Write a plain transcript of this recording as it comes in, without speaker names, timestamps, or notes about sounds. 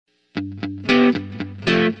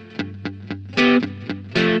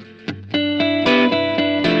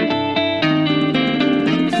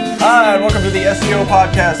SEO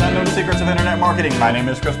podcast, Unknown Secrets of Internet Marketing. My name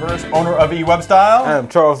is Chris Burris, owner of eWebStyle. I'm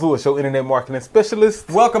Charles Lewis, your Internet Marketing Specialist.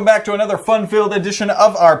 Welcome back to another fun-filled edition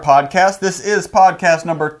of our podcast. This is podcast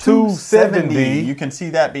number 270. You can see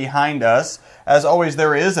that behind us. As always,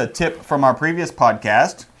 there is a tip from our previous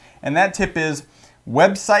podcast, and that tip is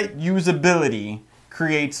website usability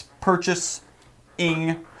creates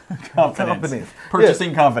purchasing confidence.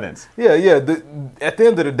 Purchasing confidence. Yeah. At the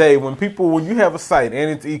end of the day, when you have a site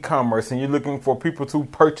and it's e-commerce and you're looking for people to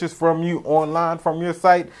purchase from you online from your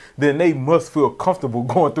site, then they must feel comfortable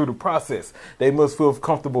going through the process. They must feel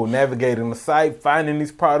comfortable navigating the site, finding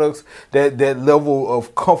these products. That level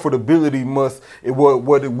of comfortability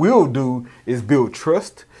what it will do is build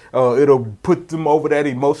trust. It'll put them over that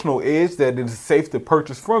emotional edge that it is safe to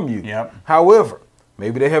purchase from you. Yep. However,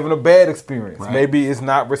 maybe they're having a bad experience. Right. Maybe it's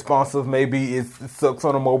not responsive. Maybe it sucks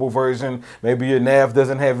on a mobile version. Maybe your nav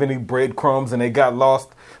doesn't have any breadcrumbs and they got lost.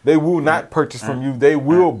 They will not purchase from you. They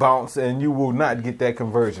will bounce and you will not get that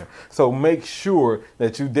conversion. So make sure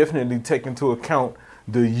that you definitely take into account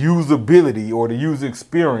the usability or the user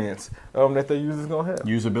experience that the user's going to have.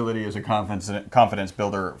 Usability is a confidence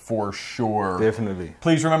builder for sure. Definitely.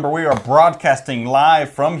 Please remember we are broadcasting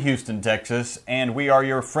live from Houston, Texas, and we are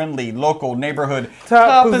your friendly local neighborhood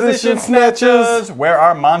Top position snatchers, where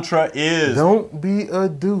our mantra is don't be a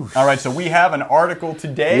douche. All right, so we have an article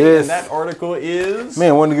today, Yes. and that article is... Man,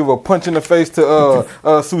 I want to give a punch in the face to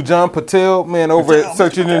Sujan Patel, man, over at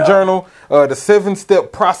Search Engine Journal. The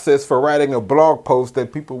 7-step process for writing a blog post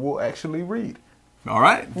that people will actually read. All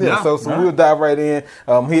right. Yeah, so we'll dive right in.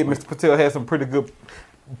 Mr. Patel has some pretty good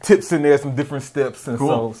tips in there, some different steps, and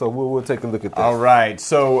Cool. so we'll take a look at that. All right,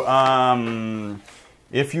 so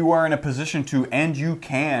if you are in a position to, and you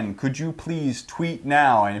can, could you please tweet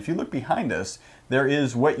now? And if you look behind us, there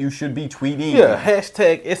is what you should be tweeting. Yeah,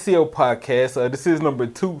 hashtag SEO podcast. This is number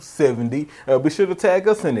 270. Be sure to tag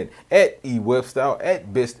us in it at eWebStyle,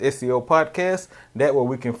 at Best SEO Podcast. That way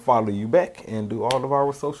we can follow you back and do all of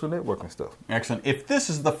our social networking stuff. Excellent. If this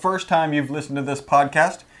is the first time you've listened to this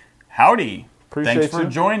podcast, howdy. Thanks for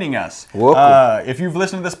joining us. Welcome. If you've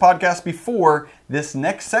listened to this podcast before, this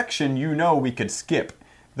next section we could skip.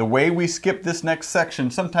 The way we skip this next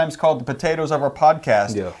section, sometimes called the potatoes of our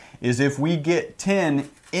podcast, is if we get 10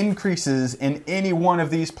 increases in any one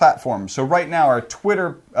of these platforms. So right now, our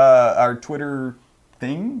Twitter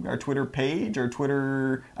thing, our Twitter page, our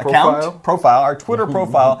Twitter account profile, our Twitter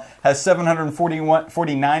profile has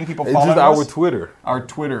 749 people following us. It's just our Twitter. Our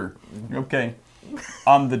Twitter. Okay.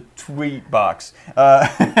 On the tweet box.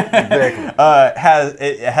 Exactly.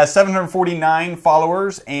 It has 749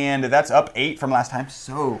 followers, and that's up 8 from last time.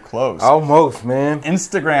 So close. Almost, man.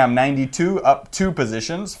 Instagram 92, up 2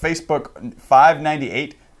 positions. Facebook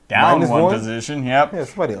 598, down one position. Yep. Yeah,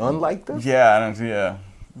 somebody unliked us? Yeah.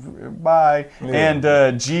 Bye. Yeah.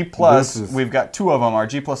 And G Plus, we've got 2 of them. Our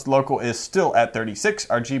G Plus local is still at 36.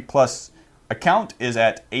 Our G Plus account is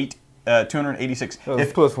at 286.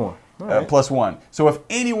 Plus 1. Right. Plus 1. So if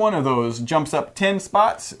any one of those jumps up 10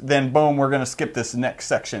 spots, then boom, we're going to skip this next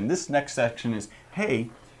section. This next section is, hey,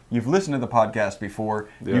 you've listened to the podcast before.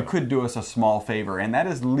 Yeah. You could do us a small favor, and that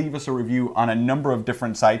is leave us a review on a number of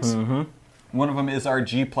different sites. Mm-hmm. One of them is our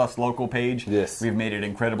G Plus local page. Yes. We've made it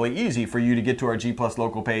incredibly easy for you to get to our G Plus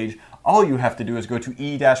local page. All you have to do is go to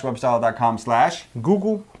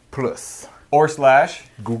e-webstyle.com/Google Plus or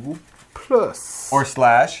 / Google Plus or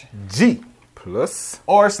 / G Plus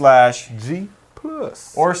or / G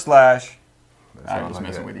Plus or / I'm just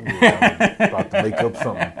messing with you. About to make up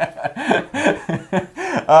something.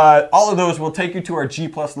 All of those will take you to our G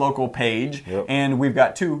Plus local page, and we've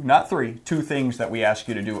got 2, not 3, 2 things that we ask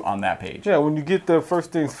you to do on that page. Yeah, when you get the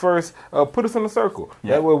first things first, put us in a circle.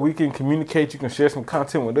 Yep. That way we can communicate. You can share some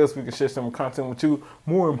content with us. We can share some content with you.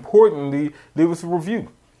 More importantly, leave us a review.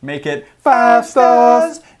 Make it 5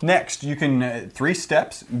 stars. Next, you can 3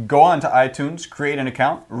 steps. Go on to iTunes, create an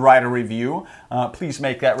account, write a review. Please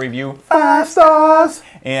make that review 5 stars.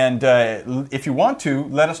 And if you want to,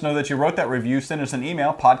 let us know that you wrote that review. Send us an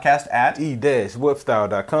email,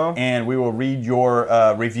 podcast@e-webstyle.com, and we will read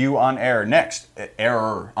your review on air. Next,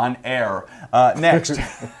 next.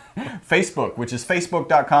 Facebook, which is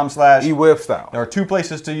facebook.com/eWebstyle. There are 2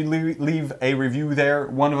 places to leave a review there.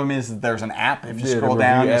 One of them is there's an app. If you scroll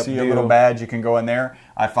down, you see a little badge. You can go in there.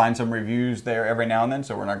 I find some reviews there every now and then,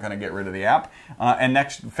 so we're not going to get rid of the app. And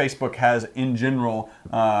next, Facebook has, in general,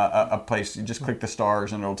 a place. You just click the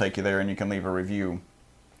stars, and it'll take you there, and you can leave a review.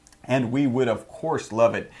 And we would, of course,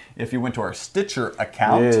 love it if you went to our Stitcher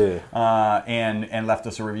account and left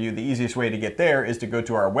us a review. The easiest way to get there is to go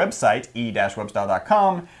to our website,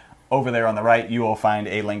 e-webstyle.com. over there on the right, you will find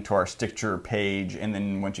a link to our Stitcher page. And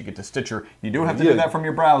then once you get to Stitcher, you do have to do that from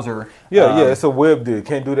your browser. It's a web deal.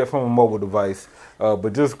 Can't do that from a mobile device.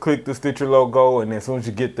 But just click the Stitcher logo, and as soon as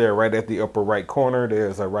you get there, right at the upper right corner,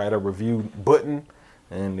 there's a write a review button.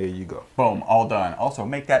 And there you go. Boom, all done. Also,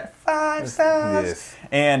 make that 5 stars. Yes.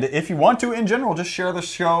 And if you want to, in general, just share the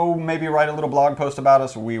show. Maybe write a little blog post about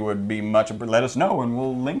us. We would be let us know, and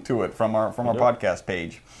we'll link to it from our podcast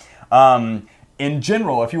page. In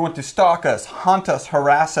general, if you want to stalk us, haunt us,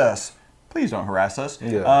 harass us, please don't harass us.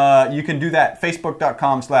 Yeah. You can do that.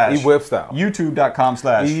 Facebook.com/eWebStyle.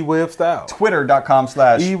 YouTube.com/eWebStyle.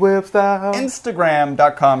 Twitter.com/eWebStyle.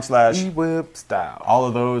 Instagram.com/eWebStyle. All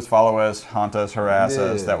of those, follow us, haunt us, harass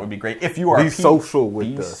us. That would be great. If you are social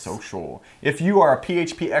with us. Social. If you are a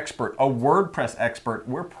PHP expert, a WordPress expert,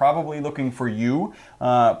 we're probably looking for you.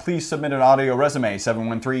 Please submit an audio resume,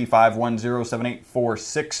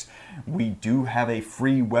 713-510-7846. We do have a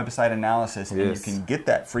free website analysis, and you can get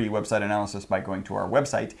that free website analysis by going to our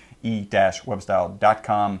website,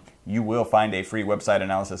 e-webstyle.com. You will find a free website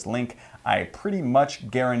analysis link. I pretty much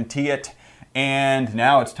guarantee it. And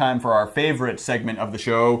now it's time for our favorite segment of the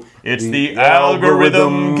show. It's the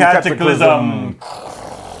Algorithm Cataclysm.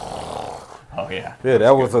 Oh, yeah. Yeah,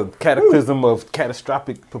 that was a cataclysm of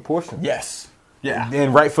catastrophic proportions. Yes. Yeah.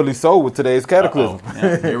 And rightfully so with today's cataclysm.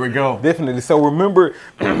 Yeah, here we go. Definitely. So remember,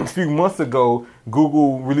 a few months ago,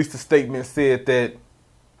 Google released a statement, said that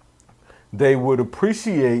they would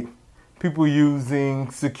appreciate people using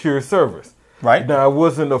secure servers. Right. Now, it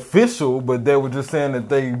wasn't official, but they were just saying that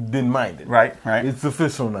they didn't mind it. Right. It's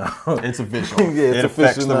official now. It's official. It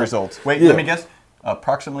affects the results. Wait, let me guess.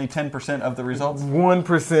 Approximately 10% of the results?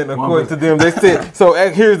 1% according to them. They said, so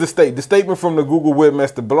here's the statement. The statement from the Google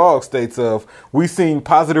Webmaster blog states we've seen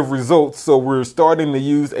positive results, so we're starting to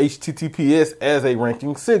use HTTPS as a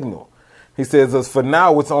ranking signal. He says, for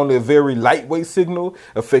now, it's only a very lightweight signal,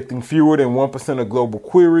 affecting fewer than 1% of global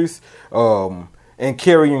queries, and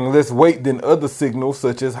carrying less weight than other signals,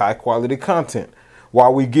 such as high-quality content,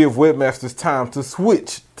 while we give webmasters time to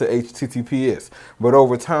switch to HTTPS. But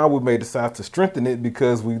over time, we may decide to strengthen it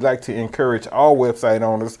because we like to encourage all website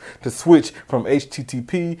owners to switch from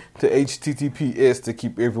HTTP to HTTPS to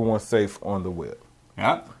keep everyone safe on the web.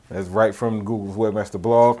 Yeah. That's right from Google's Webmaster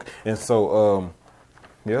blog. And so,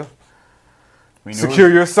 secure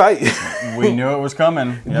your site. We knew it was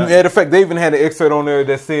coming. Yeah. Matter of fact, they even had an excerpt on there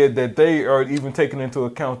that said that they are even taking into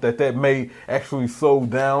account that may actually slow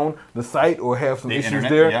down the site or have some issues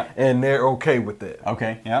there, and they're okay with that.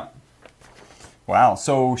 Okay, yeah. Wow,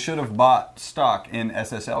 so should have bought stock in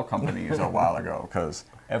SSL companies a while ago, because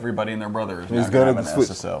everybody and their brother is now going to have an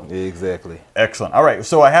SSL. Exactly. Excellent. All right,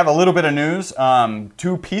 so I have a little bit of news.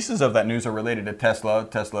 Two pieces of that news are related to Tesla.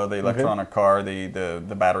 Tesla, the electronic car, the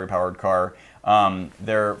battery-powered car. I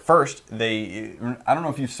don't know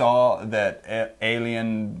if you saw that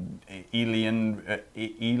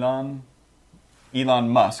Elon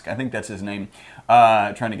Musk, I think that's his name,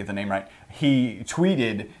 trying to get the name right, he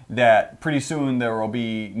tweeted that pretty soon there will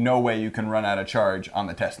be no way you can run out of charge on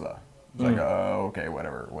the Tesla. It's like, okay,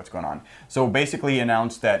 whatever, what's going on? So basically he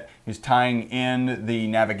announced that he's tying in the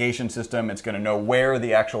navigation system. It's going to know where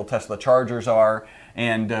the actual Tesla chargers are.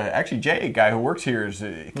 And actually, Jay, a guy who works here, is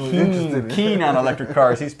keen on electric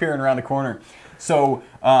cars. He's peering around the corner. So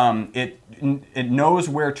it knows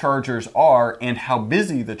where chargers are and how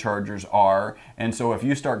busy the chargers are. And so if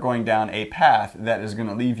you start going down a path that is going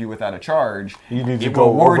to leave you without a charge, you need to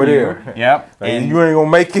go over there. Yep. And you ain't going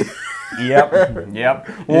to make it.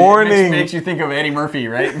 Yep. Warning. It makes you think of Eddie Murphy,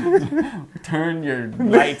 right? Turn your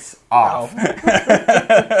lights off.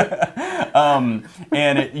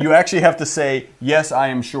 You actually have to say, yes, I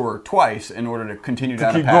am sure, twice in order to continue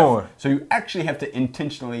down a path. Going. So you actually have to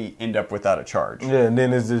intentionally end up without a charge. Yeah, and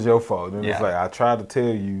then it's just your fault. Then it's like, I tried to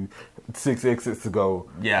tell you 6 exits ago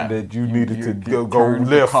that you needed to go turn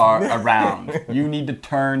left. The car around. You need to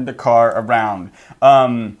turn the car around.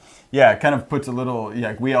 It kind of puts a little,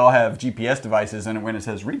 we all have GPS devices, and when it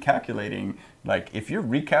says recalculating, like if you're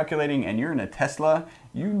recalculating and you're in a Tesla,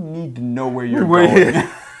 you need to know where you're going.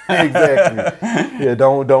 Exactly. Yeah,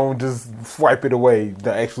 don't just swipe it away.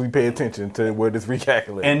 Actually pay attention to where it's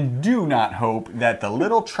recalculating. And do not hope that the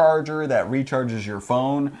little charger that recharges your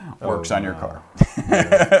phone works on your car.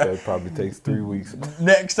 That probably takes 3 weeks.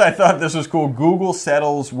 Next, I thought this was cool. Google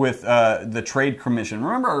settles with the Trade Commission.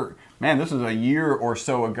 Remember, man, this was a year or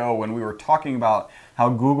so ago when we were talking about how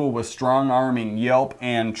Google was strong-arming Yelp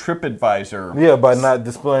and TripAdvisor. Yeah, by not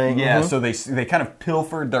displaying. Yeah, so they kind of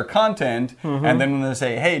pilfered their content, and then when they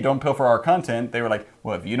say, hey, don't pilfer our content, they were like,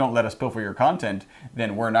 well, if you don't let us pilfer your content,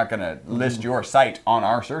 then we're not going to list your site on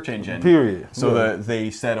our search engine. Period. So they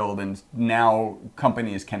settled, and now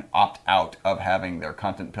companies can opt out of having their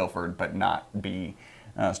content pilfered, but not be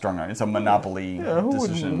strong on it. It's a monopoly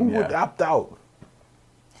decision. Who would opt out?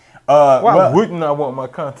 Why wouldn't I want my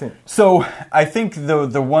content? So I think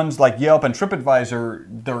the ones like Yelp and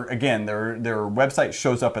TripAdvisor, their website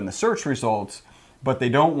shows up in the search results, but they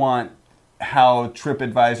don't want how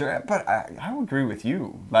TripAdvisor. But I agree with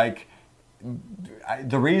you. Like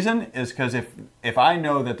the reason is because if I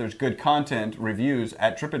know that there's good content reviews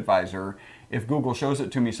at TripAdvisor, if Google shows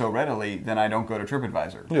it to me so readily, then I don't go to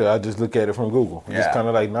TripAdvisor. Yeah, I just look at it from Google. It's kind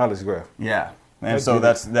of like knowledge graph. Yeah. And so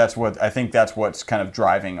that's what I think that's what's kind of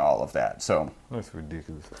driving all of that. So that's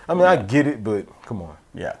ridiculous. I mean, I get it, but come on.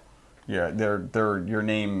 Yeah. Your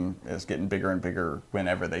name is getting bigger and bigger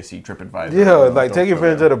whenever they see TripAdvisor. Yeah, like take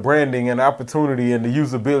advantage of the branding and opportunity and the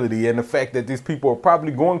usability and the fact that these people are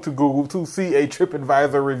probably going to Google to see a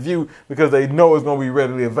TripAdvisor review because they know it's going to be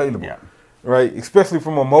readily available. Yeah. Right, especially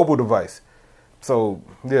from a mobile device. So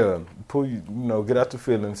yeah, get out your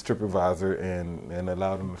feelings, TripAdvisor, and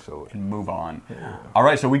allow them to show it. And move on. Yeah. All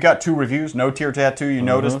right, so we got 2 reviews. No Tear Tattoo. You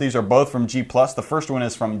notice these are both from G+. The first one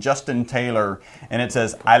is from Justin Taylor, and it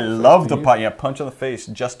says, I love the podcast. Yeah, punch in the face,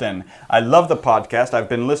 Justin. I love the podcast. I've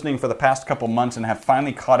been listening for the past couple months and have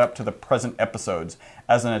finally caught up to the present episodes.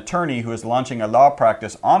 As an attorney who is launching a law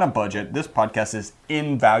practice on a budget, this podcast is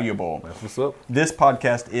invaluable. That's what's up. This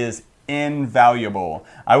podcast is invaluable.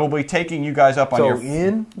 I will be taking you guys up on your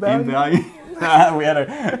invaluable. We had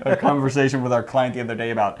a conversation with our client the other day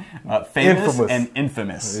about famous and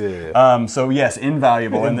infamous. Yeah. So yes,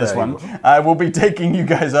 invaluable in this one. I will be taking you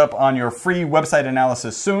guys up on your free website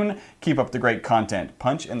analysis soon. Keep up the great content.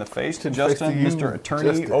 Punch in the face to Justin, Mr. Attorney,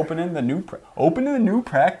 Justin. Opening the new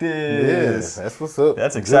practice. Yeah, that's what's up.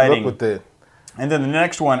 That's exciting. Good luck with that. And then the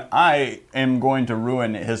next one, I am going to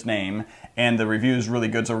ruin his name, and the review is really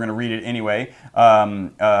good, so we're going to read it anyway.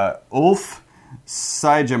 Ulf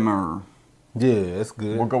Seigemer. Yeah, that's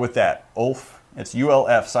good. We'll go with that. Ulf. It's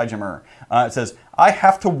ULF Seigemer. It says, I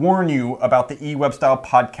have to warn you about the eWebStyle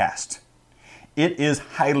podcast. It is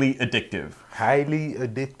highly addictive. Highly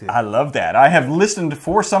addictive. I love that. I have listened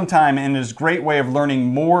for some time, and it is a great way of learning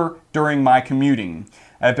more during my commuting.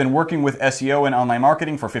 I've been working with SEO and online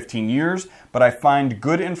marketing for 15 years, but I find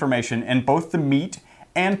good information in both the meat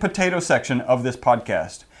and potato section of this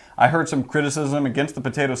podcast. I heard some criticism against the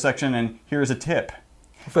potato section, and here's a tip.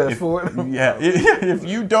 Fast forward. Yeah, if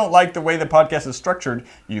you don't like the way the podcast is structured,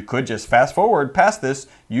 you could just fast forward past this,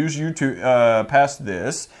 use YouTube past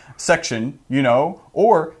this section,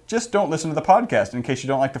 or just don't listen to the podcast in case you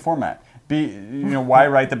don't like the format. Why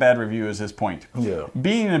write the bad review is his point. Yeah.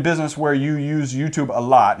 Being in a business where you use YouTube a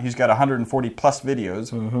lot, he's got 140 plus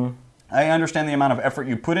videos. Mm-hmm. I understand the amount of effort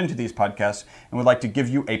you put into these podcasts and would like to give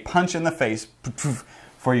you a punch in the face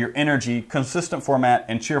for your energy, consistent format,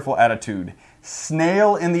 and cheerful attitude.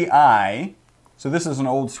 Snail in the eye. So this is an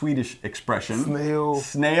old Swedish expression.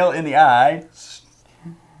 Snail in the eye.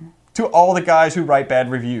 To all the guys who write bad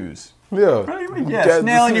reviews. Yeah.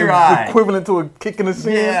 Snail in your eye. Equivalent to a kick in the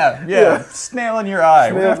shin. Yeah. Snail in your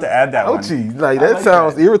eye. We're going to have to add that one. Ouchie. That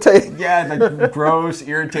sounds irritating. Yeah, like gross,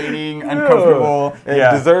 irritating, uncomfortable.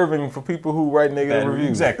 And deserving for people who write negative reviews.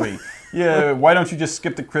 Exactly. Yeah, why don't you just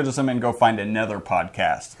skip the criticism and go find another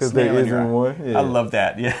podcast? Because there isn't one. Yeah. I love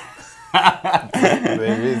that. Yeah.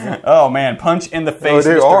 There isn't. Oh man, punch in the face.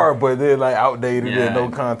 There are, but they're like outdated and no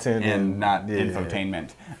content and not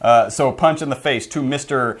infotainment. So punch in the face to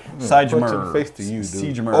Mr. Seigemer. Punch in the face to you,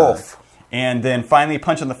 dude. Seigemer. Off. And then finally,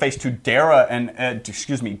 punch in the face to Daryl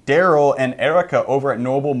and Erica over at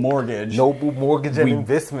Noble Mortgage. Noble Mortgage and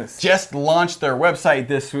Investments. Just launched their website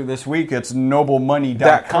this week. It's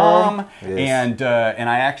noblemoney.com. Yes. And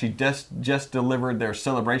I actually just delivered their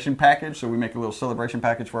celebration package. So we make a little celebration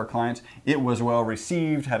package for our clients. It was well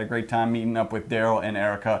received. Had a great time meeting up with Daryl and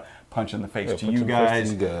Erica. Punch in the face to you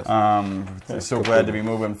guys. So glad to be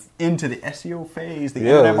moving into the SEO phase, the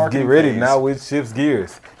internet marketing get ready. phase. Now it shifts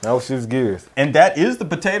gears. And that is the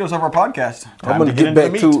potatoes of our podcast. I'm going to get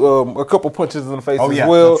back to a couple punches in the face as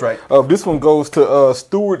well. That's right. This one goes to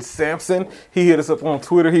Stuart Sampson. He hit us up on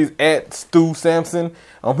Twitter. He's at Stu Sampson.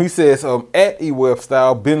 He says, at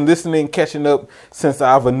eWebStyle, been listening, catching up since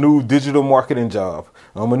I have a new digital marketing job.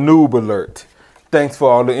 I'm a noob alert. Thanks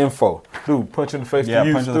for all the info. Dude, punch in the face to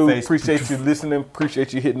you, Stu. Appreciate you listening.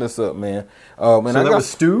 Appreciate you hitting us up, man. And so that was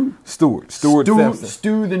Stu? Stuart Sampson.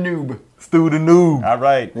 Stu the noob. Stu the noob. All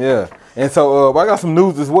right. Yeah. And so I got some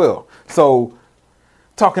news as well. So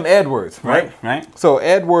talking AdWords, right? Right. So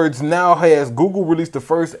AdWords now has Google released the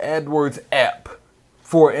first AdWords app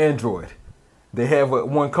for Android. They have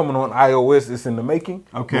one coming on iOS. It's in the making.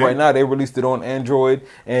 Okay. Right now, they released it on Android,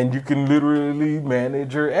 and you can literally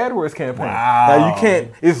manage your AdWords campaign. Wow. Now, you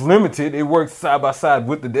can't. It's limited. It works side by side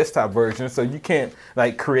with the desktop version, so you can't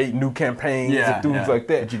like create new campaigns and things like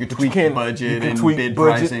that. But you can tweak budget and bid budget,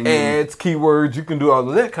 pricing, ads, keywords. You can do all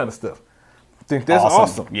of that kind of stuff. I think that's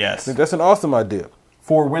awesome. Yes. I think that's an awesome idea.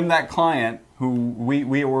 For when that client, who we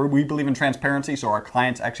believe in transparency, so our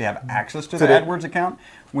clients actually have access to the AdWords account,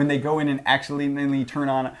 when they go in and accidentally turn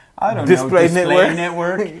on, Display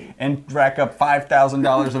Network and rack up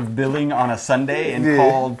 $5,000 of billing on a Sunday and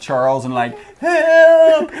call Charles and like,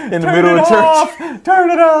 help! In the middle of church.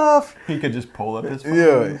 Turn it off! He could just pull up his phone.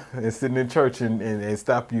 Yeah, and sitting in church and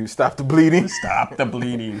stop the bleeding. Stop the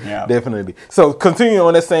bleeding, yeah. Definitely. So continuing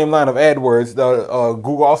on that same line of AdWords,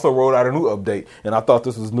 Google also rolled out a new update, and I thought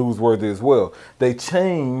this was newsworthy as well. They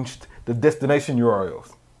changed the destination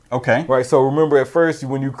URLs. Okay. Right. So remember, at first,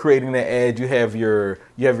 when you're creating that ad, you have your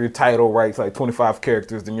title, right? It's like 25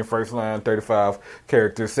 characters. Then your first line, 35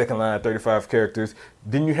 characters. Second line, 35 characters.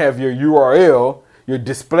 Then you have your URL, your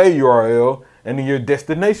display URL, and then your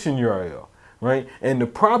destination URL. Right. And the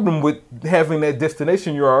problem with having that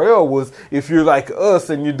destination URL was if you're like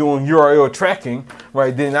us and you're doing URL tracking,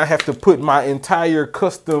 right, then I have to put my entire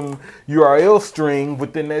custom URL string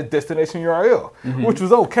within that destination URL, which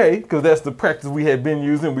was okay because that's the practice we had been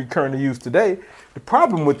using, we currently use today. The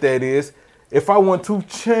problem with that is if I want to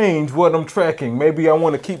change what I'm tracking, maybe I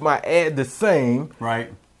want to keep my ad the same,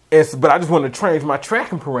 right? But I just want to change my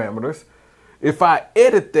tracking parameters. If I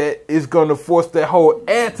edit that, it's going to force that whole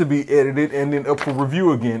ad to be edited and then up for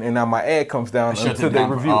review again. And now my ad comes down until they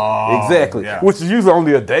review. Exactly. Yeah. Which is usually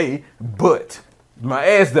only a day, but my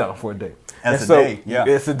ad's down for a day. That's a day. Yeah.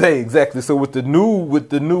 It's a day, exactly. So with the new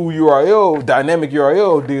URL, dynamic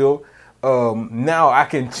URL deal, now I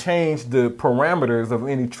can change the parameters of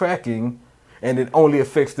any tracking and it only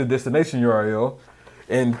affects the destination URL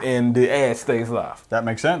and the ad stays live. That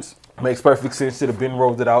makes sense. Makes perfect sense. Should have been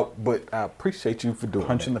rolled it out, but I appreciate you for doing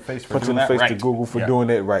Punch in the face for doing that. Punch in the face right. to Google for doing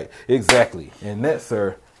that right. Exactly. And that,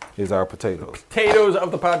 sir, is our potatoes. Potatoes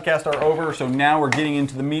of the podcast are over, so now we're getting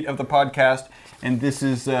into the meat of the podcast. And this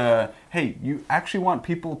is, hey, you actually want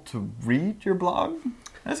people to read your blog?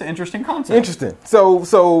 That's an interesting concept. Interesting.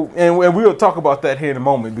 So, and we'll talk about that here in a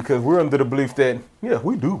moment because we're under the belief that, yeah,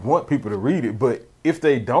 we do want people to read it, but if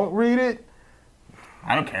they don't read it,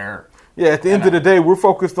 I don't care. Yeah, at the end of the day, we're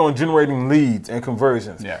focused on generating leads and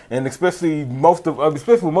conversions. Yeah. And especially most of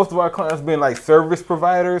our clients being like service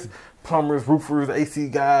providers, plumbers, roofers, AC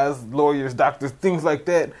guys, lawyers, doctors, things like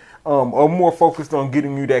that, are more focused on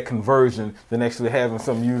getting you that conversion than actually having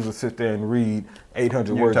some user sit there and read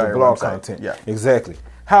 800 words of blog content. Yeah. Exactly.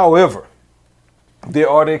 However, there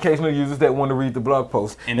are the occasional users that want to read the blog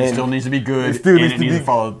post. And it still needs to be good. It needs to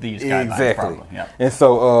follow these guidelines. Exactly. Yeah. And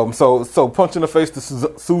so punch in the face to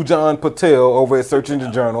Sujan Patel over at Search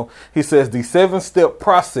Engine Journal. He says the 7-step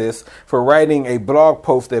process for writing a blog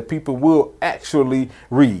post that people will actually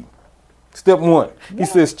read. Step 1, he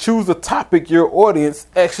says choose a topic your audience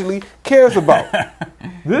actually cares about.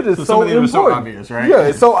 This is so important. So obvious, right? Yeah,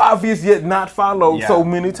 it's so obvious yet not followed so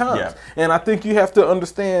many times. Yeah. And I think you have to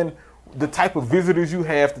understand the type of visitors you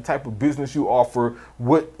have, the type of business you offer,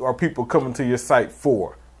 what are people coming to your site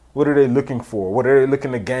for? What are they looking for? What are they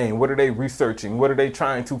looking to gain? What are they researching? What are they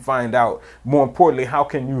trying to find out? More importantly, how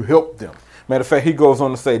can you help them? Matter of fact, he goes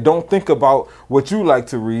on to say, don't think about what you like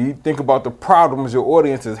to read. Think about the problems your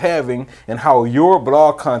audience is having and how your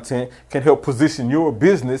blog content can help position your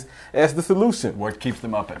business as the solution. What keeps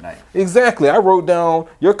them up at night. Exactly. I wrote down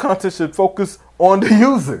your content should focus on the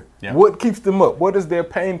user. Yeah. What keeps them up? What is their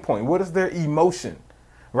pain point? What is their emotion?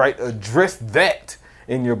 Right? Address that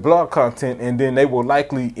in your blog content, and then they will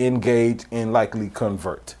likely engage and likely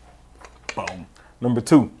convert. Boom. Number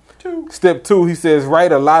 2. Step 2, he says,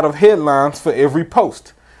 write a lot of headlines for every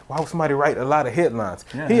post. Why would somebody write a lot of headlines?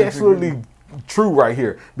 Yeah, he absolutely true right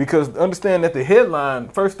here, because understand that the headline,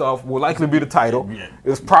 first off, will likely be the title. Yeah.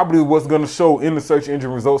 It's probably what's going to show in the search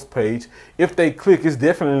engine results page. If they click, it's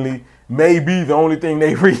definitely maybe the only thing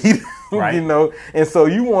they read. Right. You know, and so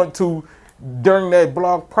you want to, during that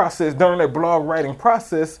blog writing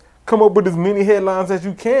process, come up with as many headlines as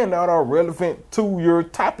you can that are relevant to your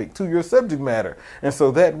topic, to your subject matter. And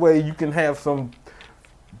so that way you can have some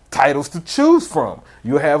titles to choose from.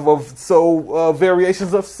 You have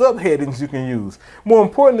variations of subheadings you can use. More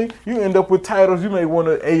importantly, you end up with titles you may want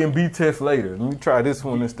to A and B test later. Let me try this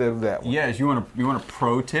one instead of that one. Yes, you want a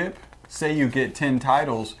pro tip? Say you get 10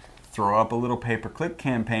 titles, throw up a little pay-per-click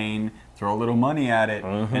campaign, throw a little money at it,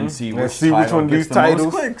 and see which one of these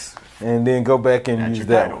titles clicks. And then go back and use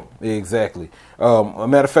that one. Exactly. A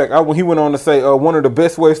matter of fact, he went on to say one of the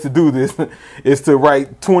best ways to do this is to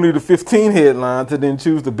write 20 to 15 headlines and then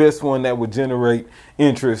choose the best one that would generate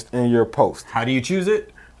interest in your post. How do you choose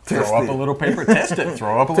it? Throw up a little paper, test it.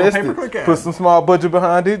 Throw up a little pay-per-click ad. Put some small budget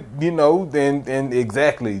behind it, and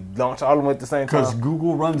exactly launch all of them at the same time. Because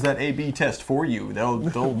Google runs that A/B test for you.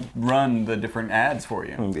 They'll run the different ads for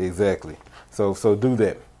you. Exactly. So do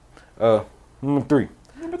that. Number 3.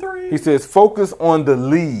 Number 3. He says focus on the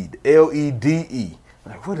lead. LEDE.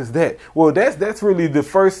 Like, what is that? Well, that's really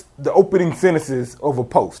the opening sentences of a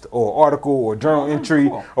post or article or journal entry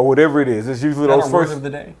or whatever it is. It's usually those first. Word of the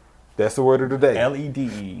day. That's the word of the day.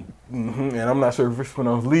 LEDE. And I'm not sure if it's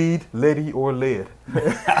pronounced lead, lady, or lead.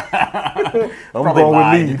 I'm probably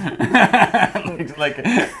going with lead. like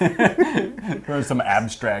or some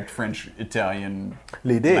abstract French, Italian,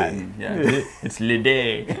 lead. Latin. Yeah, it's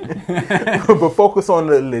lead. But focus on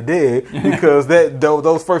the lead because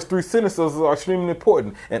those first 3 sentences are extremely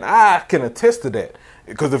important, and I can attest to that.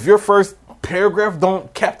 Because if your first paragraph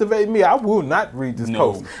don't captivate me, I will not read this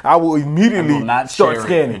post. I will immediately start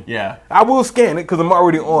scanning. Yeah, I will scan it because I'm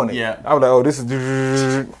already on it. Yeah, I was like, oh, this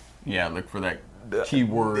is. Yeah, look for that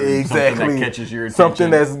keyword. Exactly. Something that catches your attention. Something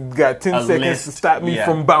that's got 10 seconds to stop me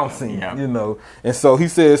from bouncing. You know, and so he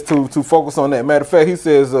says to focus on that. Matter of fact, he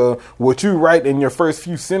says what you write in your first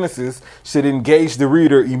few sentences should engage the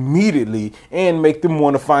reader immediately and make them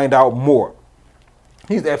want to find out more.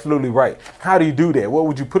 He's absolutely right. How do you do that? What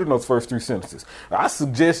would you put in those first 3 sentences? I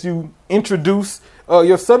suggest you introduce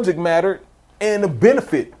your subject matter and the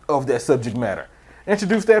benefit of that subject matter.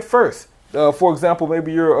 Introduce that first. For example,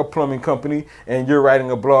 maybe you're a plumbing company and you're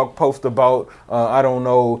writing a blog post about,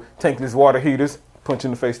 tankless water heaters. Punch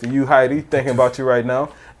in the face to you, Heidi. Thinking about you right now.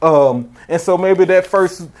 And so maybe that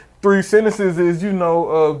first 3 sentences is,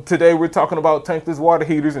 today we're talking about tankless water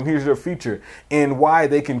heaters and here's your feature and why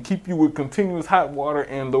they can keep you with continuous hot water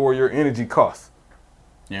and lower your energy costs.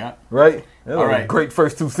 Yeah. Right? All right. Great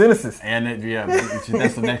first 2 sentences. And that's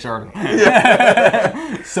the next article.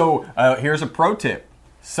 So here's a pro tip.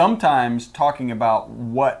 Sometimes talking about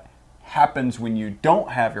what happens when you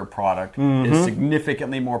don't have your product is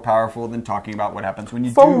significantly more powerful than talking about what happens when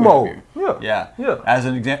you do have it. Yeah. As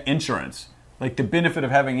an example, insurance. Like, the benefit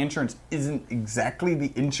of having insurance isn't exactly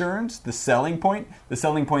the insurance, the selling point. The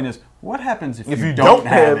selling point is, what happens if you don't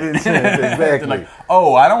have insurance? Exactly. Like,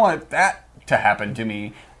 oh, I don't want that to happen to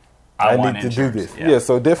me. I want need to insurance. Do this. Yeah,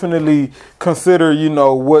 so definitely consider,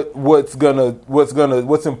 what's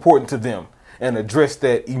important to them and address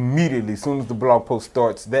that immediately as soon as the blog post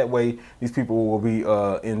starts. That way, these people will be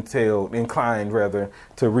inclined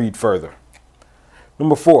to read further.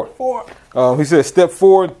 Number 4. He says, step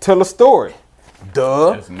 4, tell a story.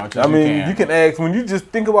 Duh. As much as you can ask when you just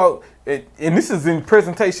think about it, and this is in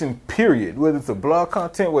presentation period, whether it's a blog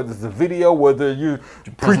content, whether it's a video, whether you're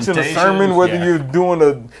preaching a sermon, whether you're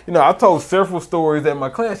doing I told several stories at my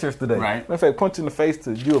class yesterday. Right. In fact, punch in the face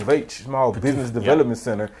to U of H, Small Business Development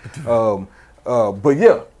Center. But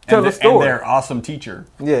yeah. Tell the story. And their awesome teacher.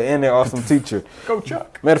 Yeah, and their awesome teacher. Go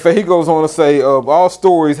Chuck. Matter of fact, he goes on to say, all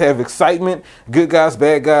stories have excitement, good guys,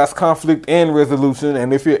 bad guys, conflict, and resolution.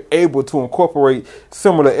 And if you're able to incorporate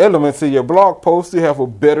similar elements in your blog post, you have a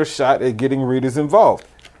better shot at getting readers involved.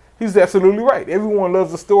 He's absolutely right. Everyone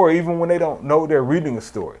loves a story, even when they don't know they're reading a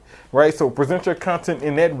story. Right? So present your content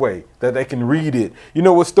in that way that they can read it. You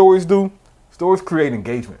know what stories do? Stories create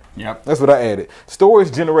engagement. Yep. That's what I added.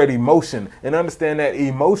 Stories generate emotion, and understand that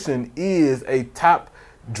emotion is a top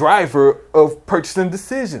driver of purchasing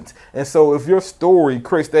decisions. And so if your story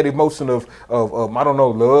creates that emotion of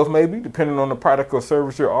love maybe, depending on the product or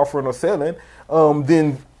service you're offering or selling,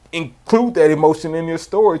 then include that emotion in your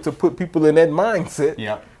story to put people in that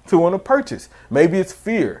mindset to want to purchase. Maybe it's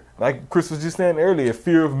fear. Like Chris was just saying earlier,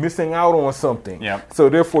 fear of missing out on something. Yep. So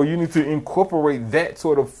therefore you need to incorporate that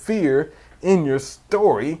sort of fear in your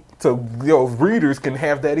story so readers can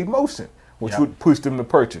have that emotion, which would push them to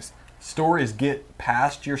purchase. Stories get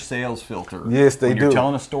past your sales filter. Yes, they do. When you're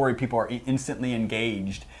telling a story, people are instantly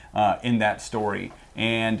engaged in that story.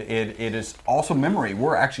 And it is also memory.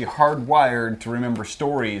 We're actually hardwired to remember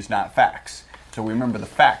stories, not facts. So we remember the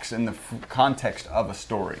facts in the context of a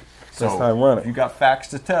story. So that's ironic. If you got facts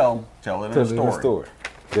to tell it in a story.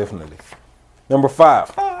 Definitely. Number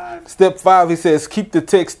 5. Step 5, he says, keep the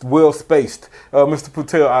text well spaced. Mr.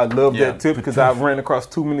 Patel, I love that tip because I've ran across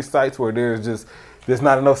too many sites where there's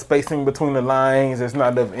not enough spacing between the lines. There's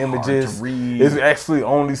not enough images. Hard to read. It's actually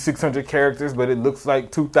only 600 characters, but it looks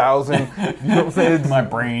like 2,000. You know what I'm saying? My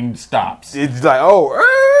brain stops. It's like,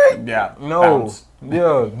 Yeah. no. Bounce.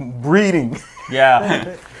 Yeah, reading.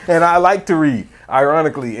 Yeah. And I like to read,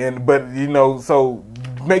 ironically, but so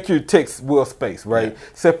make your text well spaced, right? Yeah.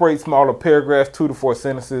 Separate smaller paragraphs, 2 to 4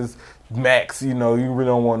 sentences max. You really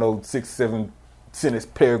don't want no 6-7 sentence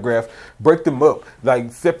paragraph. Break them up,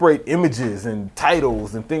 like separate images and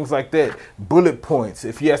titles and things like that. Bullet points.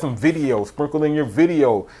 If you have some video, sprinkle in your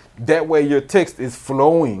video. That way your text is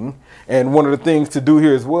flowing. And one of the things to do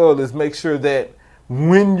here as well is make sure that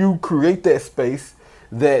when you create that space,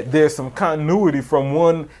 that there's some continuity from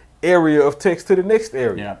one area of text to the next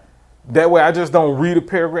area. Yeah. That way I just don't read a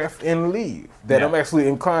paragraph and leave. That I'm actually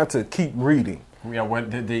inclined to keep reading. Yeah,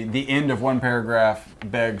 the end of one paragraph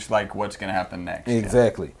begs like what's going to happen next.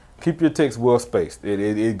 Exactly. Yeah. Keep your text well spaced.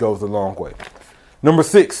 It goes a long way. Number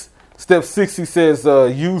 6, step 6, he says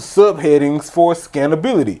use subheadings for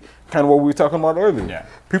scannability. Kind of what we were talking about earlier. Yeah.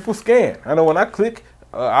 People scan. I know when I click,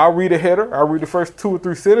 I'll read a header. I'll read the first 2 or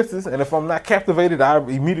 3 sentences, and if I'm not captivated, I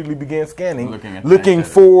immediately begin scanning, looking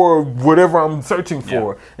for whatever I'm searching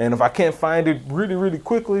for. Yeah. And if I can't find it really, really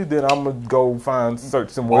quickly, then I'm gonna go search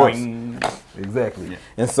somewhere else. Exactly. Yeah.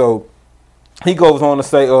 And so he goes on to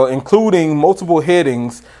say, including multiple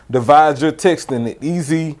headings divides your text into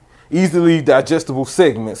easily digestible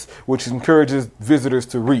segments, which encourages visitors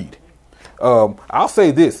to read. I'll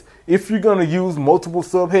say this. If you're going to use multiple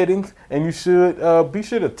subheadings, and you should be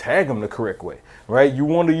sure to tag them the correct way, right? You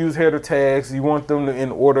want to use header tags. You want them in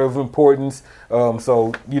order of importance.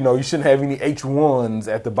 So, you shouldn't have any H1s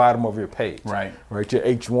at the bottom of your page. Right. Right. Your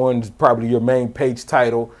H1 is probably your main page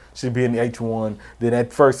title should be in H1. Then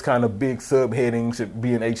that first kind of big subheading should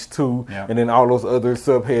be in H2. Yeah. And then all those other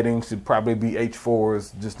subheadings should probably be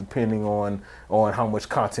H4s, just depending on how much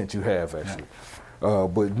content you have, actually. Yeah.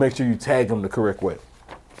 But make sure you tag them the correct way.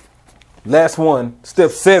 Last one,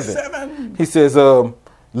 step 7. He says,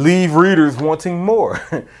 leave readers wanting more.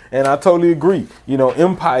 And I totally agree.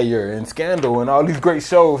 Empire and Scandal and all these great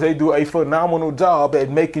shows, they do a phenomenal job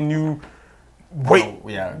at making you wait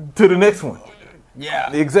to the next one.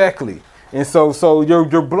 Yeah. Exactly. And so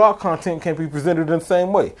your blog content can be presented in the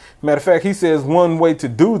same way. Matter of fact, he says one way to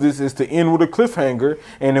do this is to end with a cliffhanger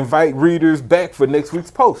and invite readers back for next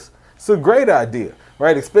week's post. It's a great idea,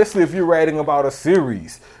 right? Especially if you're writing about a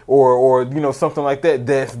series or something like that.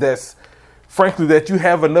 That's frankly that you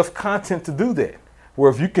have enough content to do that. Where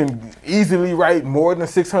if you can easily write more than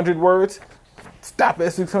 600 words, stop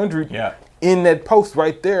at 600 in that post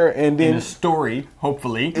right there, and then in a story,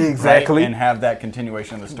 hopefully, exactly, right? And have that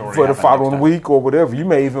continuation of the story for the following week or whatever. You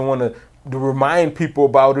may even want to remind people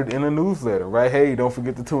about it in a newsletter, right? Hey, don't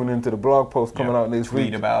forget to tune into the blog post coming out next week.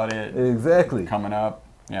 Read about it. Exactly. Coming up.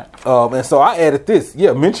 Yeah. And so I added this.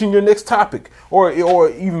 Yeah, mention your next topic, or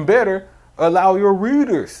even better, allow your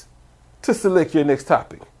readers to select your next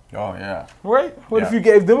topic. Oh yeah. Right? What if you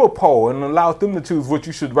gave them a poll and allowed them to choose what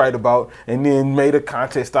you should write about, and then made a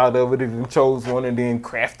contest out of it, and chose one, and then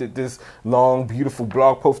crafted this long, beautiful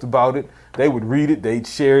blog post about it? They would read it, they'd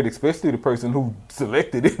share it, especially the person who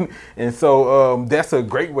selected it. And so that's a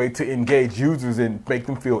great way to engage users and make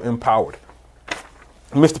them feel empowered.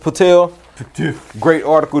 Mr. Patel, great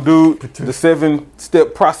article, dude. The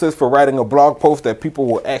 7-step process for writing a blog post that people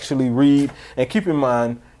will actually read. And keep in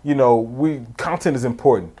mind, content is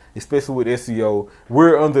important, especially with SEO.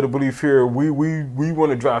 We're under the belief here we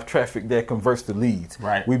want to drive traffic that converts to leads.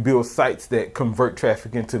 Right. We build sites that convert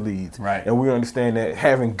traffic into leads. Right. And we understand that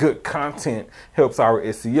having good content helps our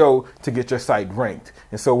SEO to get your site ranked.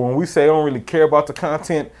 And so when we say I don't really care about the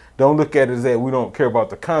content, don't look at it as that we don't care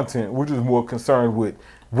about the content. We're just more concerned with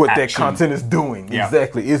what that content is doing. Yeah.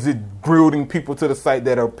 Exactly. Is it building people to the site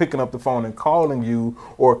that are picking up the phone and calling you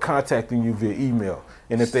or contacting you via email?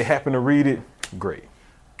 And if they happen to read it, great.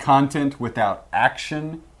 Content without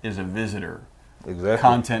action is a visitor. Exactly.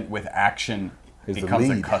 Content with action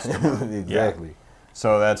becomes a customer. Exactly. Yeah.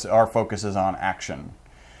 So that's our focus is on action.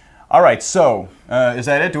 All right. So is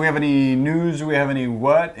that it? Do we have any news? Do we have any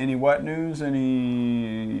what? Any what news?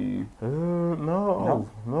 Any? No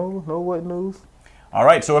what news. All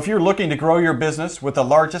right, so if you're looking to grow your business with the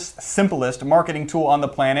largest, simplest marketing tool on the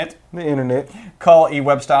planet, the internet, call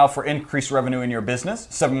eWebStyle for increased revenue in your business,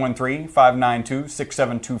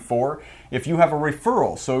 713-592-6724. If you have a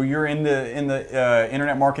referral, so you're in the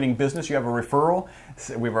internet marketing business, you have a referral,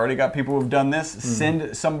 we've already got people who've done this,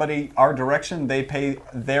 send somebody our direction, they pay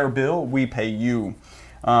their bill, we pay you.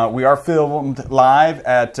 We are filmed live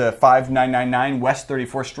at 5999 West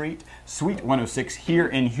 34th Street, Suite 106 here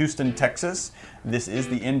in Houston, Texas. This is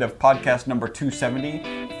the end of podcast number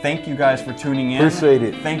 270. Thank you guys for tuning in. Appreciate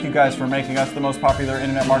it. Thank you guys for making us the most popular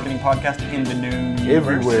internet marketing podcast in the new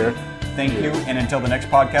universe. Everywhere. Thank you. And until the next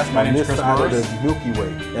podcast, my name is Chris Morris. Milky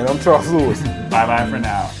Way. And I'm Charles Lewis. Bye-bye for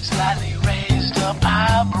now. Slightly raised up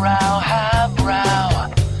highbrow.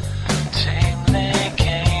 Tamely,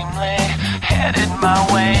 gamely, headed my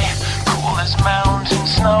way. Cool as mountain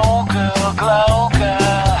snow, glow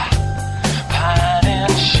girl.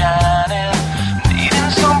 Pining, shining, needing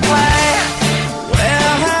some play.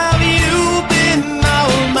 Where have you been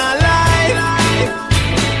all my life?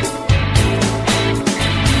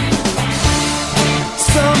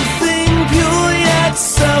 Something pure yet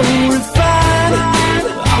so refined.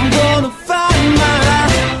 I'm gonna find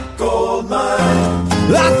my gold mine.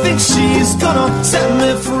 I think she's gonna set me